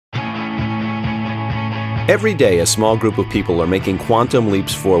Every day, a small group of people are making quantum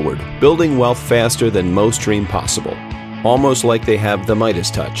leaps forward, building wealth faster than most dream possible, almost like they have the Midas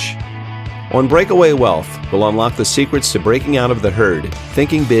touch. On Breakaway Wealth, we'll unlock the secrets to breaking out of the herd,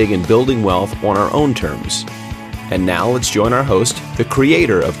 thinking big and building wealth on our own terms. And now let's join our host, the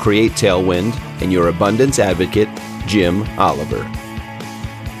creator of Create Tailwind and your abundance advocate, Jim Oliver.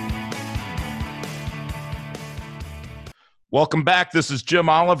 Welcome back. This is Jim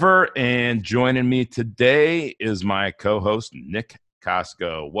Oliver, and joining me today is my co-host, Nick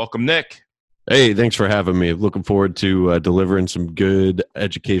Costco. Welcome, Nick. Hey, thanks for having me. Looking forward to delivering some good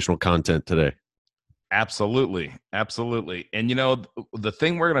educational content today. Absolutely. Absolutely. And, you know, the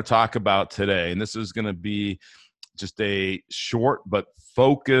thing we're going to talk about today, and this is going to be just a short but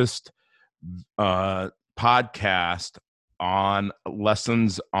focused podcast on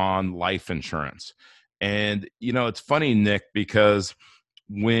lessons on life insurance. And, you know, it's funny, Nick, because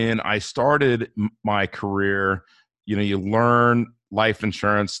when I started my career, you know, you learn life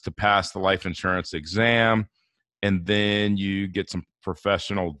insurance to pass the life insurance exam, and then you get some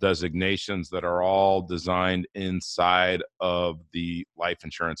professional designations that are all designed inside of the life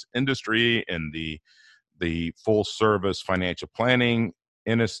insurance industry and the full service financial planning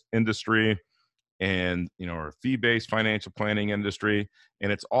industry, and, you know, or fee-based financial planning industry.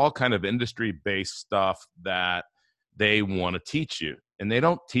 And it's all kind of industry-based stuff that they want to teach you. And they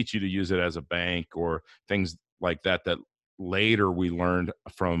don't teach you to use it as a bank or things like that, that later we learned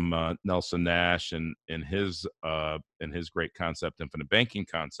from Nelson Nash and his great concept, infinite banking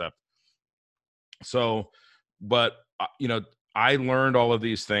concept. So, but, you know, I learned all of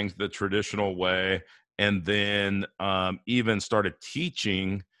these things the traditional way, and then even started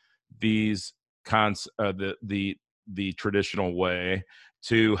teaching these the traditional way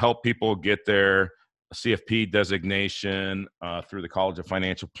to help people get their CFP designation through the College of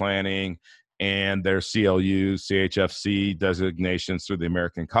Financial Planning, and their CLU, CHFC designations through the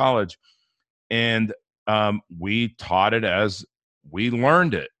American College. And we taught it as we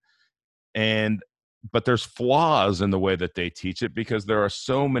learned it. But there's flaws in the way that they teach it, because there are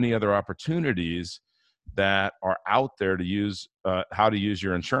so many other opportunities that are out there to use how to use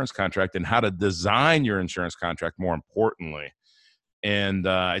your insurance contract and how to design your insurance contract, more importantly. And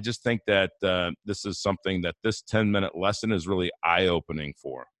I just think that this is something that this 10-minute lesson is really eye-opening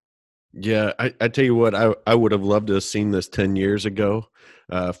for. Yeah, I tell you what, I would have loved to have seen this 10 years ago.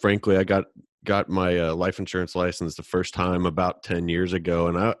 Frankly, I got my life insurance license the first time about 10 years ago,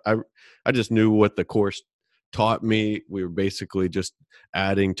 and I just knew what the course taught me. We were basically just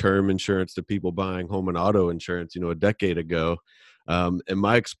adding term insurance to people buying home and auto insurance, you know, a decade ago. And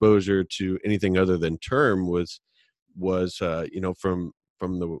my exposure to anything other than term was you know, from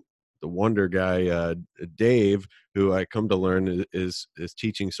the wonder guy, Dave, who I come to learn is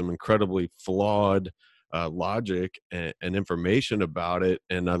teaching some incredibly flawed logic and information about it.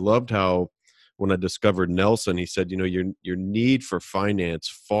 And I loved how, when I discovered Nelson, he said, you know, your need for finance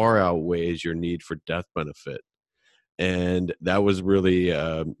far outweighs your need for death benefit. And that was really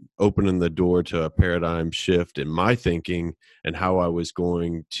opening the door to a paradigm shift in my thinking and how I was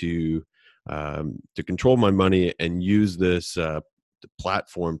going to control my money and use this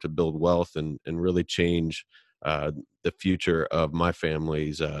platform to build wealth and really change the future of my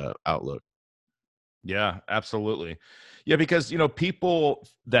family's outlook. Yeah, absolutely. Yeah, because, you know, people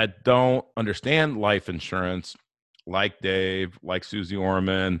that don't understand life insurance, like Dave, like Susie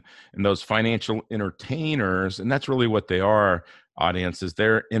Orman, and those financial entertainers, and that's really what they are, audiences.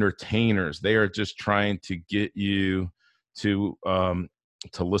 They're entertainers. They are just trying to get you to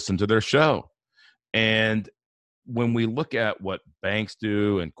listen to their show. And when we look at what banks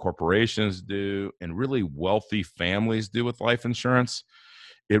do and corporations do and really wealthy families do with life insurance,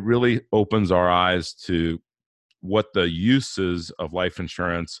 it really opens our eyes to what the uses of life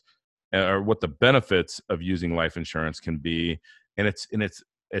insurance or what the benefits of using life insurance can be. And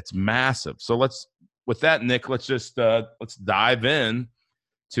it's massive. So with that, Nick, let's dive in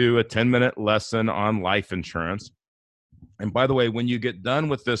to a 10-minute lesson on life insurance. And by the way, when you get done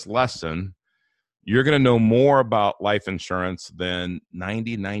with this lesson, you're going to know more about life insurance than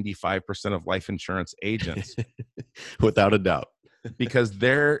 95% of life insurance agents. Without a doubt. Because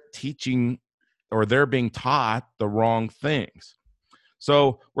they're teaching, or they're being taught, the wrong things.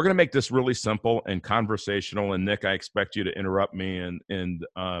 So we're going to make this really simple and conversational. And Nick, I expect you to interrupt me and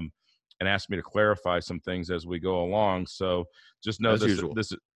ask me to clarify some things as we go along. So just know this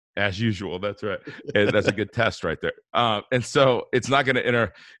is as usual. That's right. That's a good test right there. And so it's not going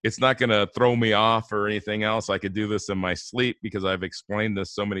to throw me off or anything else. I could do this in my sleep because I've explained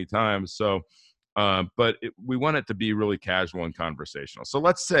this so many times. So, but we want it to be really casual and conversational. So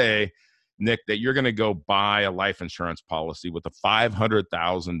let's say Nick, that you're going to go buy a life insurance policy with a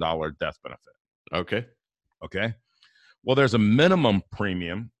 $500,000 death benefit. Okay. Okay. Well, there's a minimum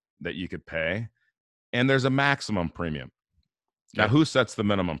premium that you could pay, and there's a maximum premium. Now, who sets the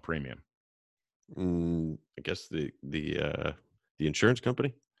minimum premium? I guess the insurance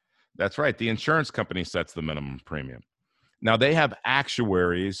company. That's right. The insurance company sets the minimum premium. Now, they have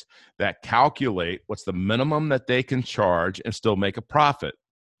actuaries that calculate what's the minimum that they can charge and still make a profit.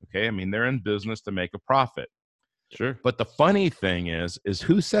 Okay. I mean, they're in business to make a profit. Sure. But the funny thing is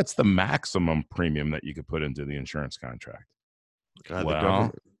who sets the maximum premium that you could put into the insurance contract? God, well, the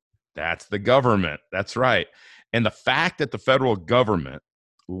government. That's the government. That's right. And the fact that the federal government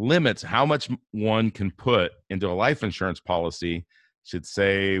limits how much one can put into a life insurance policy should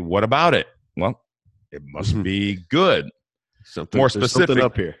say, what about it? Well, it must be good. More specific, something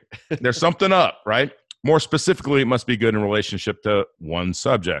up here. There's something up, right? More specifically, it must be good in relationship to one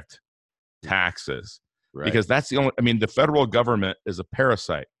subject, taxes. Right. Because that's the only, I mean, the federal government is a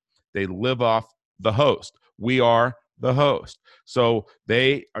parasite. They live off the host. We are the host. So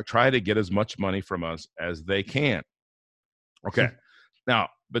they are trying to get as much money from us as they can. Okay. Now,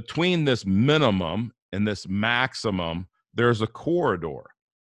 between this minimum and this maximum, there's a corridor.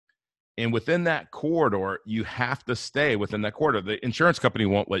 And within that corridor, you have to stay within that corridor. The insurance company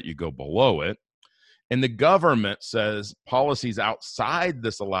won't let you go below it. And the government says policies outside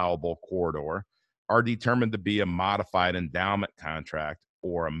this allowable corridor are determined to be a modified endowment contract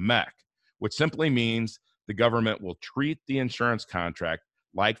or a MEC, which simply means the government will treat the insurance contract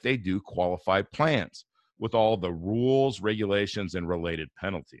like they do qualified plans, with all the rules, regulations, and related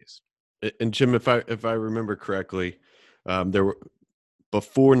penalties. And Jim, if I remember correctly, there were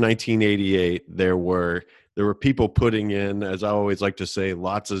before 1988, there were people putting in, as I always like to say,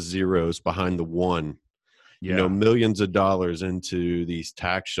 lots of zeros behind the one. Yeah. You know, millions of dollars into these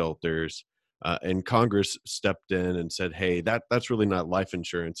tax shelters, and Congress stepped in and said, "Hey, that's really not life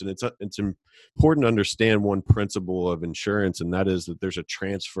insurance." And it's important to understand one principle of insurance, and that is that there's a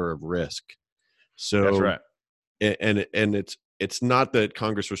transfer of risk. So that's right. And it's not that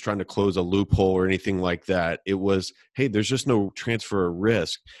Congress was trying to close a loophole or anything like that. It was, hey, there's just no transfer of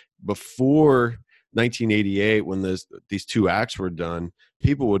risk. Before 1988, when these two acts were done,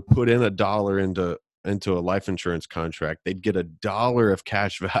 people would put in $1 into a life insurance contract. They'd get $1 of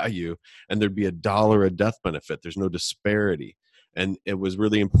cash value, and there'd be $1 of death benefit. There's no disparity. And it was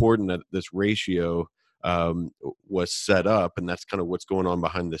really important that this ratio was set up, and that's kind of what's going on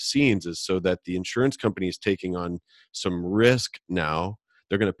behind the scenes, is so that the insurance company is taking on some risk now.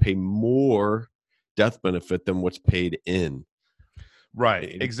 They're going to pay more death benefit than what's paid in.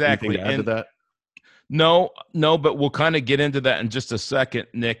 Right, exactly. Anything to add to that? No, but we'll kind of get into that in just a second,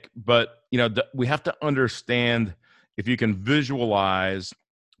 Nick. But, you know, we have to understand, if you can visualize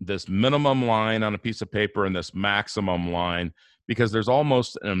this minimum line on a piece of paper and this maximum line, because there's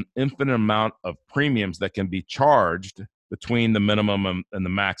almost an infinite amount of premiums that can be charged between the minimum and the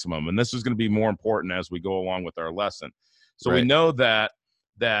maximum. And this is going to be more important as we go along with our lesson. So we know that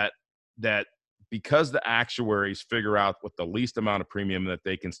because the actuaries figure out what the least amount of premium that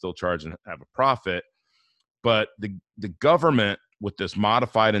they can still charge and have a profit, but the government, with this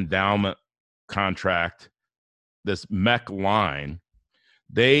modified endowment contract, this MEC line,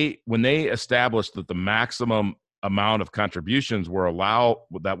 when they established that the maximum amount of contributions were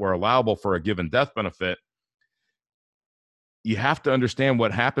allowable for a given death benefit, you have to understand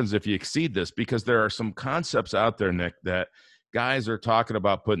what happens if you exceed this, because there are some concepts out there, Nick, that guys are talking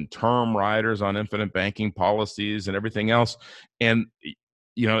about putting term riders on infinite banking policies and everything else. And,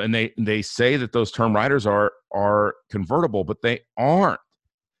 you know, and they say that those term riders are convertible, but they aren't.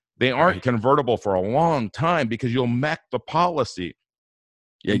 They aren't convertible for a long time, because you'll MEC the policy.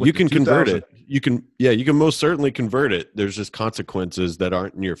 Yeah, you can convert it. You can most certainly convert it. There's just consequences that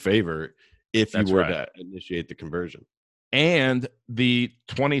aren't in your favor if you were to initiate the conversion. And the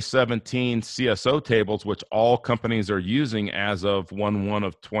 2017 CSO tables, which all companies are using as of 1/1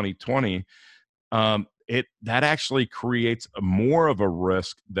 of 2020, that actually creates more of a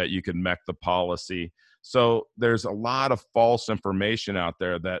risk that you can MEC the policy. So there's a lot of false information out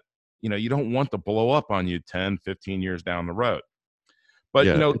there that, you know, you don't want to blow up on you 10, 15 years down the road. But,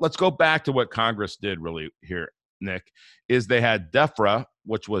 you know, let's go back to what Congress did really here, Nick, is they had DEFRA,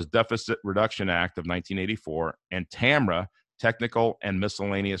 which was Deficit Reduction Act of 1984, and TAMRA, Technical and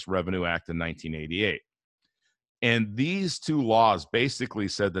Miscellaneous Revenue Act of 1988. And these two laws basically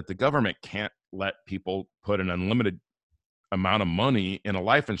said that the government can't let people put an unlimited amount of money in a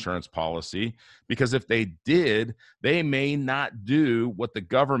life insurance policy, because if they did, they may not do what the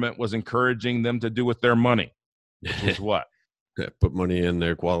government was encouraging them to do with their money, which was what? Put money in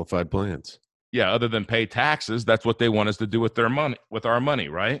their qualified plans. Yeah, other than pay taxes, that's what they want us to do with their money, with our money,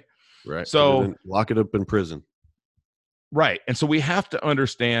 right? Right. So, Lock it up in prison. right. And so we have to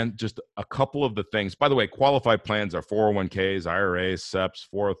understand just a couple of the things. By the way, qualified plans are 401ks, IRAs, SEPs,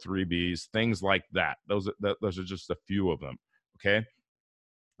 403bs, things like that. Those are just a few of them. Okay.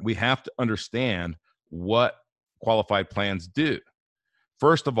 We have to understand what qualified plans do.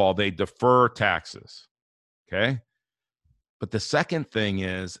 First of all, they defer taxes. Okay. But the second thing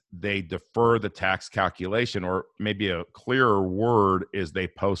is they defer the tax calculation, or maybe a clearer word is they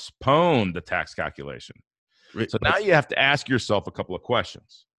postpone the tax calculation. So now you have to ask yourself a couple of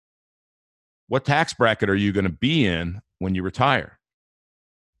questions. What tax bracket are you going to be in when you retire?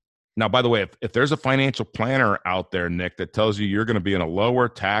 Now, by the way, if there's a financial planner out there, Nick, that tells you you're going to be in a lower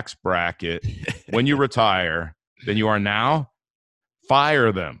tax bracket when you retire than you are now,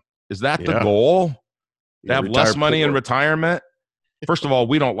 fire them. Is that the goal? To have less money in retirement? First of all,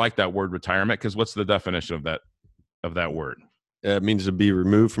 we don't like that word retirement, because what's the definition of that word? It means to be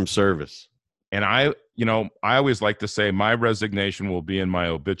removed from service. And I always like to say my resignation will be in my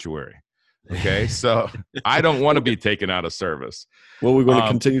obituary. Okay. So I don't want to be taken out of service. Well, we're going to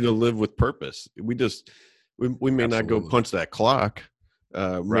continue to live with purpose. We may not go punch that clock.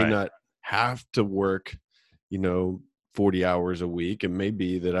 May not have to work, 40 hours a week. It may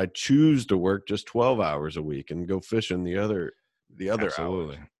be that I choose to work just 12 hours a week and go fishing the other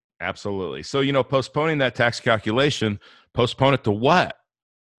Absolutely. hours. Absolutely. So, postponing that tax calculation, postpone it to what?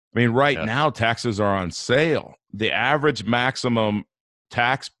 I mean, now taxes are on sale. The average maximum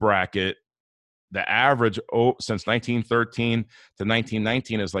tax bracket, the average since 1913 to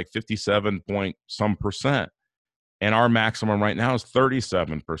 1919 is like 57 point some percent. And our maximum right now is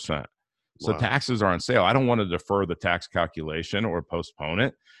 37%. So taxes are on sale. I don't want to defer the tax calculation or postpone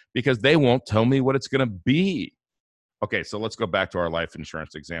it, because they won't tell me what it's going to be. Okay, so let's go back to our life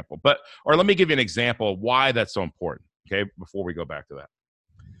insurance example. Or let me give you an example of why that's so important, okay, before we go back to that.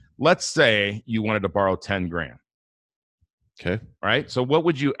 Let's say you wanted to borrow 10 grand. Okay. All right. So what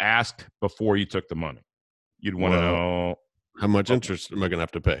would you ask before you took the money? You'd want to know how much interest am I going to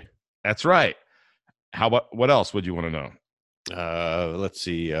have to pay? That's right. What else would you want to know? Let's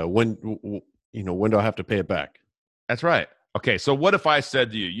see. When do I have to pay it back? That's right. Okay. So what if I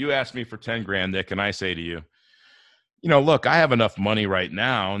said to you, you asked me for 10 grand, Nick, and I say to you, look, I have enough money right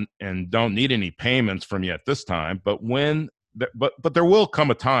now and don't need any payments from you at this time, but but there will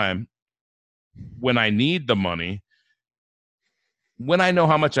come a time when I need the money. When I know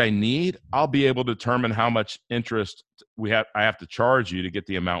how much I need, I'll be able to determine how much interest I have to charge you to get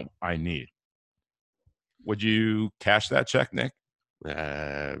the amount I need. Would you cash that check, Nick?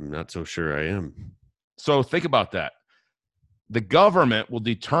 I'm not so sure I am. So think about that. The government will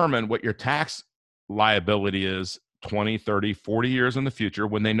determine what your tax liability is 20, 30, 40 years in the future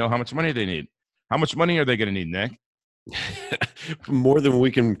when they know how much money they need. How much money are they going to need, Nick? More than we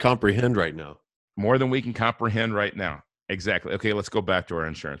can comprehend right now. More than we can comprehend right now. Exactly. Okay, let's go back to our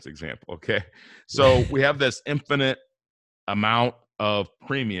insurance example. Okay. So we have this infinite amount of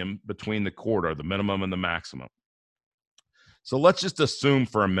premium between the quarter, the minimum and the maximum. So let's just assume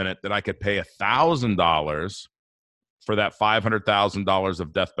for a minute that I could pay $1,000 for that $500,000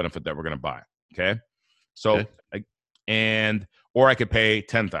 of death benefit that we're going to buy. Okay. So, or I could pay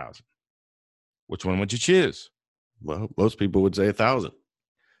 $10,000. Which one would you choose? Well, most people would say 1,000.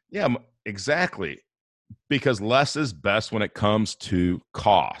 Yeah, exactly. Because less is best when it comes to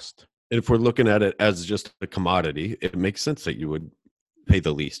cost. And if we're looking at it as just a commodity, it makes sense that you would pay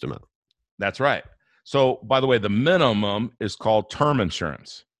the least amount. That's right. So, by the way, the minimum is called term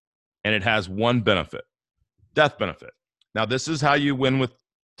insurance, and it has one benefit, death benefit. Now, this is how you win with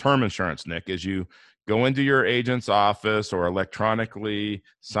term insurance, Nick, is you go into your agent's office or electronically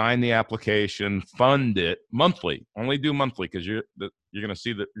sign the application, fund it monthly. Only do monthly, because you're going to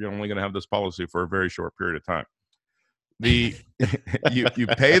see that you're only going to have this policy for a very short period of time. You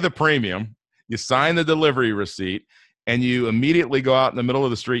pay the premium, you sign the delivery receipt, and you immediately go out in the middle of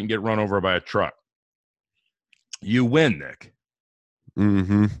the street and get run over by a truck. You win, Nick.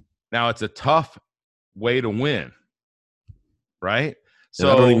 Mm-hmm. Now, it's a tough way to win, right?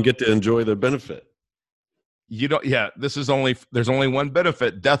 So I don't even get to enjoy the benefit. You don't. Yeah, there's only one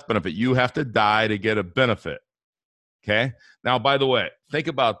benefit, death benefit. You have to die to get a benefit. Okay. Now, by the way, think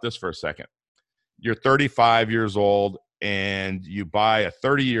about this for a second. You're 35 years old and you buy a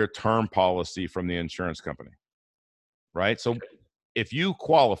 30-year term policy from the insurance company, right? So if you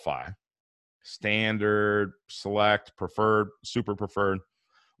qualify, standard, select, preferred, super preferred,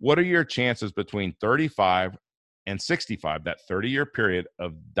 what are your chances between 35 and 65, that 30-year period,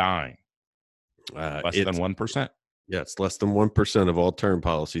 of dying? Less than 1%. Yeah, it's less than 1% of all term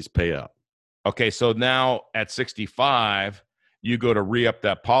policies pay out. Okay, so now at 65, you go to re-up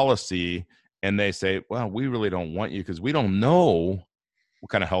that policy and they say, well, we really don't want you because we don't know what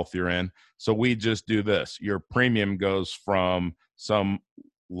kind of health you're in. So we just do this. Your premium goes from some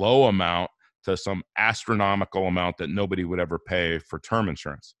low amount to some astronomical amount that nobody would ever pay for term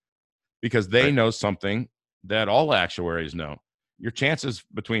insurance, because they Right. know something that all actuaries know. Your chances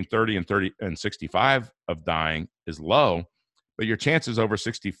between 30 and 65 of dying is low, but your chances over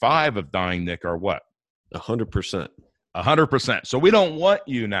 65 of dying, Nick, are what? 100%. 100%. So we don't want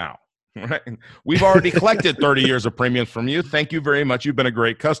you now. Right? We've already collected 30 years of premiums from you. Thank you very much. You've been a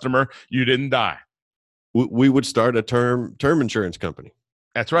great customer. You didn't die. We would start a term insurance company.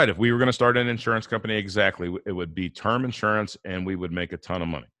 That's right. If we were going to start an insurance company, exactly, it would be term insurance and we would make a ton of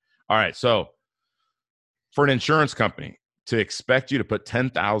money. All right. So for an insurance company to expect you to put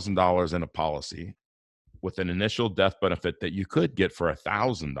 $10,000 in a policy with an initial death benefit that you could get for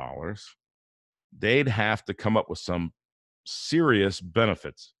 $1,000, they'd have to come up with some serious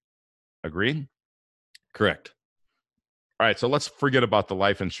benefits. Agreed? Correct. All right, so let's forget about the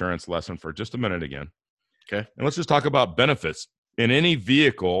life insurance lesson for just a minute again. Okay. And let's just talk about benefits. In any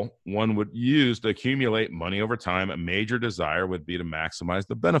vehicle one would use to accumulate money over time, a major desire would be to maximize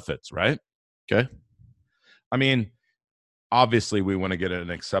the benefits, right? Okay. I mean, obviously, we want to get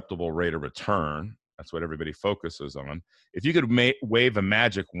an acceptable rate of return. That's what everybody focuses on. If you could wave a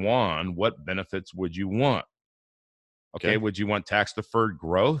magic wand, what benefits would you want? Okay. Would you want tax-deferred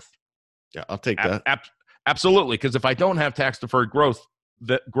growth? Yeah, I'll take that. Absolutely, because if I don't have tax-deferred growth,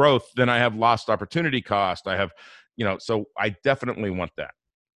 then I have lost opportunity cost. I have, so I definitely want that.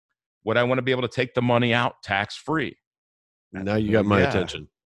 Would I want to be able to take the money out tax-free? Now you got my attention.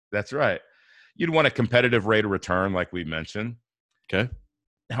 That's right. You'd want a competitive rate of return, like we mentioned. Okay.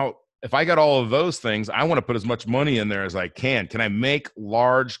 Now, if I got all of those things, I want to put as much money in there as I can. Can I make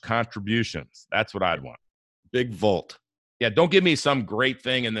large contributions? That's what I'd want. Big vault. Yeah, don't give me some great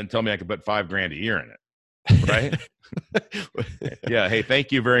thing and then tell me I could put $5,000 a year in it, right? Yeah. Hey,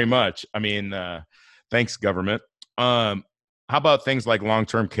 thank you very much. I mean, thanks, government. How about things like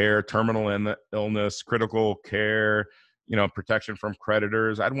long-term care, terminal illness, critical care, protection from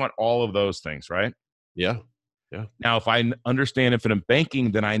creditors? I'd want all of those things, right? Yeah. Yeah. Now, if I understand infinite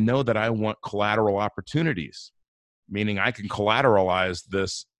banking, then I know that I want collateral opportunities, meaning I can collateralize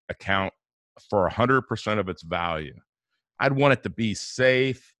this account for 100% of its value. I'd want it to be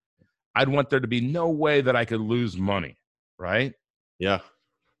safe. I'd want there to be no way that I could lose money, right? Yeah.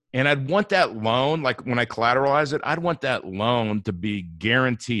 And I'd want that loan, like when I collateralize it, I'd want that loan to be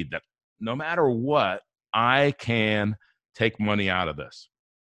guaranteed that no matter what, I can take money out of this.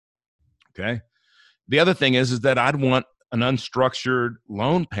 Okay. The other thing is that I'd want an unstructured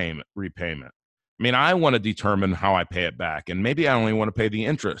loan repayment. I mean, I want to determine how I pay it back, and maybe I only want to pay the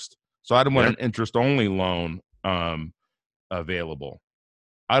interest. So I'd want an interest-only loan available.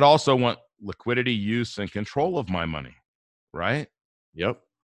 I'd also want liquidity, use, and control of my money, right? Yep.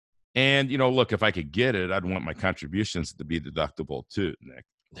 And, look, if I could get it, I'd want my contributions to be deductible too, Nick.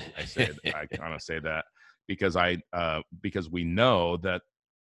 I kind of say that because because we know that,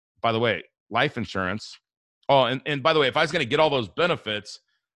 by the way, life insurance. Oh, and by the way, if I was going to get all those benefits,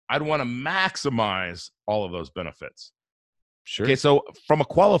 I'd want to maximize all of those benefits. Sure. Okay, so from a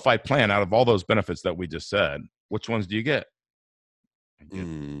qualified plan, out of all those benefits that we just said, which ones do you get?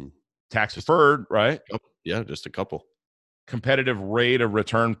 Tax deferred, right? Yeah, just a couple. Competitive rate of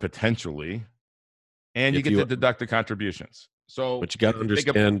return potentially, and you get to deduct the contributions. So, but you got to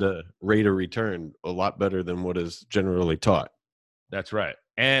understand the rate of return a lot better than what is generally taught. That's right.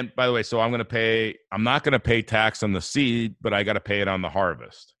 And by the way, so I'm not going to pay tax on the seed, but I got to pay it on the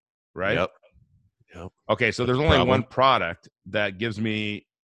harvest, right? Yep. Okay, so there's only one product that gives me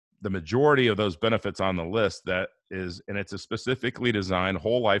the majority of those benefits on the list, and it's a specifically designed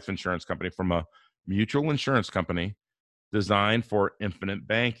whole life insurance company from a mutual insurance company designed for infinite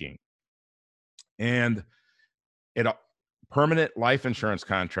banking. And permanent life insurance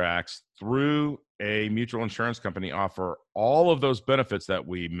contracts through a mutual insurance company offer all of those benefits that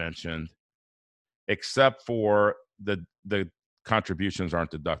we mentioned, except for the contributions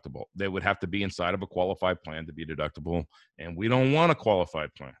aren't deductible. They would have to be inside of a qualified plan to be deductible, and we don't want a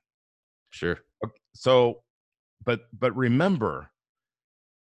qualified plan. Sure. So, but remember,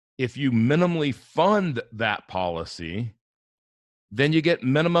 if you minimally fund that policy, then you get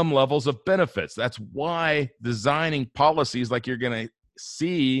minimum levels of benefits. That's why designing policies like you're going to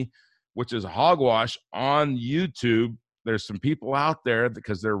see, which is hogwash on YouTube. There's some people out there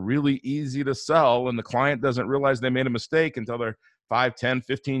because they're really easy to sell, and the client doesn't realize they made a mistake until they're 5, 10,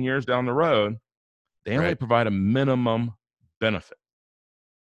 15 years down the road. They only Right. provide a minimum benefit.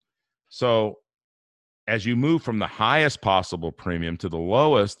 So as you move from the highest possible premium to the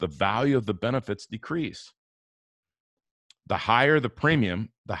lowest, the value of the benefits decrease. The higher the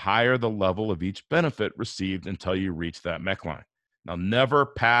premium, the higher the level of each benefit received until you reach that MEC line. Now, never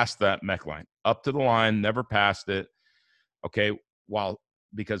pass that MEC line. Up to the line, never past it. Okay,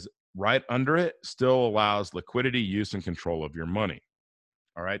 because right under it still allows liquidity, use, and control of your money.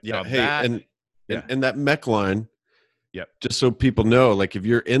 All right. Yeah. Now Hey, that, and yeah, and that mech line, yep, just so people know, like if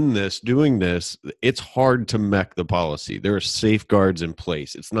you're in this doing this, it's hard to mech the policy. There are safeguards in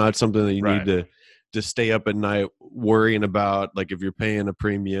place. It's not something that you need right, to stay up at night worrying about, like if you're paying a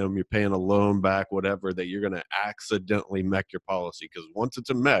premium, you're paying a loan back, whatever, that you're going to accidentally mech your policy, because once it's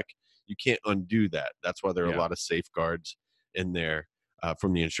a mech, you can't undo that. That's why there are a yeah, lot of safeguards in there,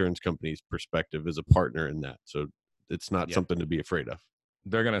 from the insurance company's perspective as a partner in that. So it's not yeah. something to be afraid of.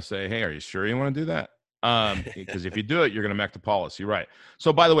 They're going to say, hey, are you sure you want to do that? Because if you do it, you're going to MEC the policy, right?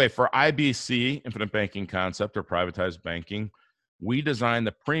 So, by the way, for IBC, Infinite Banking Concept, or privatized banking, we designed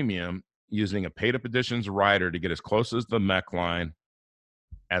the premium using a paid-up additions rider to get as close as the MEC line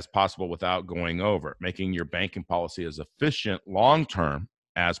as possible without going over, making your banking policy as efficient long-term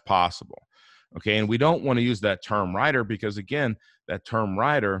as possible. Okay, and we don't want to use that term rider because, again, that term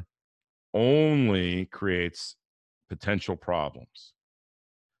rider only creates potential problems.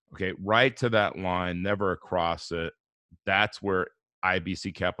 Okay, right to that line, never across it. That's where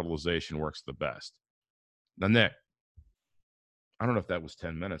IBC capitalization works the best. Now, Nick, I don't know if that was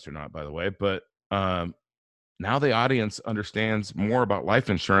 10 minutes or not, by the way, but now the audience understands more about life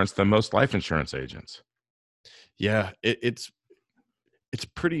insurance than most life insurance agents. Yeah, it's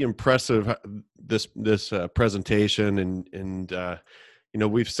pretty impressive, this presentation, and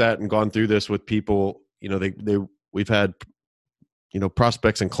we've sat and gone through this with people. We've had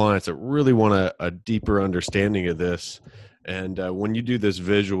prospects and clients that really want a deeper understanding of this. And when you do this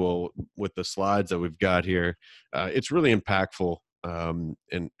visual with the slides that we've got here, it's really impactful, and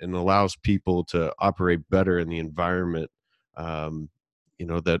allows people to operate better in the environment, that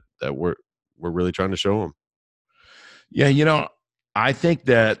we're really trying to show them. Yeah, I think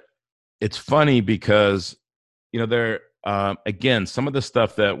that it's funny because, there, again, some of the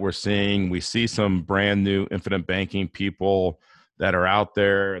stuff that we're seeing, we see some brand new infinite banking people that are out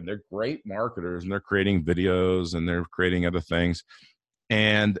there, and they're great marketers, and they're creating videos and they're creating other things.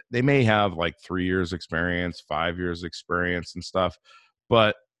 And they may have like 3 years experience, 5 years experience and stuff,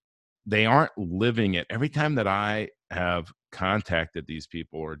 but they aren't living it. Every time that I have contacted these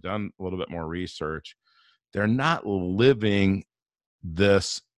people or done a little bit more research, they're not living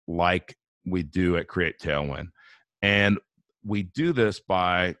this like we do at Create Tailwind. And we do this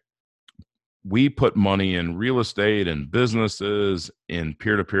by, we put money in real estate and businesses, in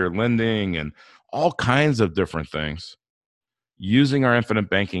peer-to-peer lending, and all kinds of different things using our infinite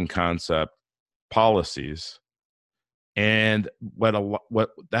banking concept policies. And what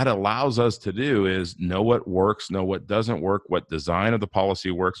that allows us to do is know what works, know what doesn't work, what design of the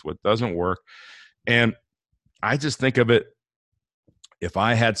policy works, what doesn't work. And I just think of it, if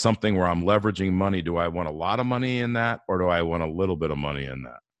I had something where I'm leveraging money, do I want a lot of money in that, or do I want a little bit of money in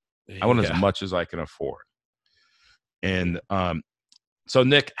that? I want as Yeah. much as I can afford. And so,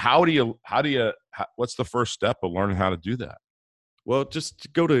 Nick, what's the first step of learning how to do that? Well,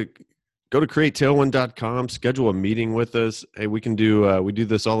 just go to createtailwind.com, schedule a meeting with us. Hey, we do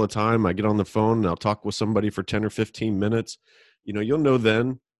this all the time. I get on the phone and I'll talk with somebody for 10 or 15 minutes. You'll know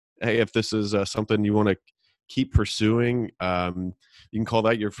then, hey, if this is something you want to keep pursuing. You can call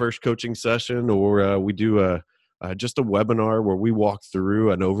that your first coaching session, or we do just a webinar where we walk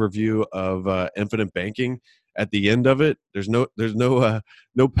through an overview of infinite banking. At the end of it, there's no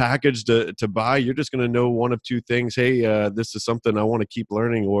package to buy. You're just going to know one of two things. Hey, this is something I want to keep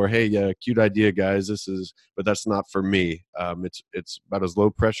learning, or hey, cute idea, guys. But that's not for me. It's about as low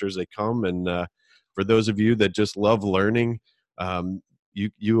pressure as they come. And for those of you that just love learning,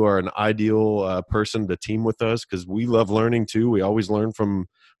 you are an ideal person to team with us, because we love learning too. We always learn from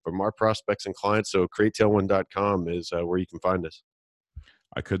our prospects and clients. So createtailwind.com is where you can find us.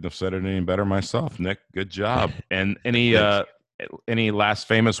 I couldn't have said it any better myself, Nick. Good job. And any last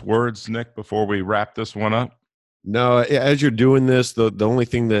famous words, Nick, before we wrap this one up? No, as you're doing this, the only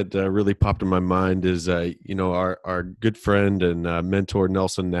thing that really popped in my mind is, our good friend and mentor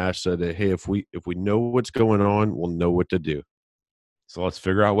Nelson Nash said, "Hey, if we know what's going on, we'll know what to do." So let's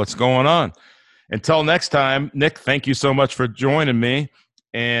figure out what's going on. Until next time, Nick, thank you so much for joining me.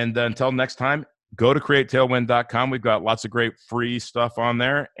 And until next time, go to createtailwind.com. We've got lots of great free stuff on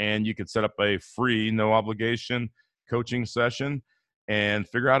there, and you can set up a free, no obligation coaching session and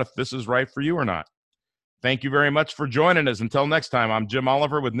figure out if this is right for you or not. Thank you very much for joining us. Until next time, I'm Jim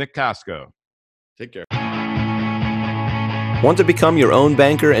Oliver with Nick Costco. Take care. Want to become your own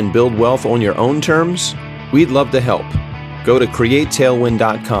banker and build wealth on your own terms? We'd love to help. Go to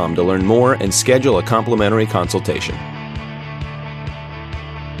createtailwind.com to learn more and schedule a complimentary consultation.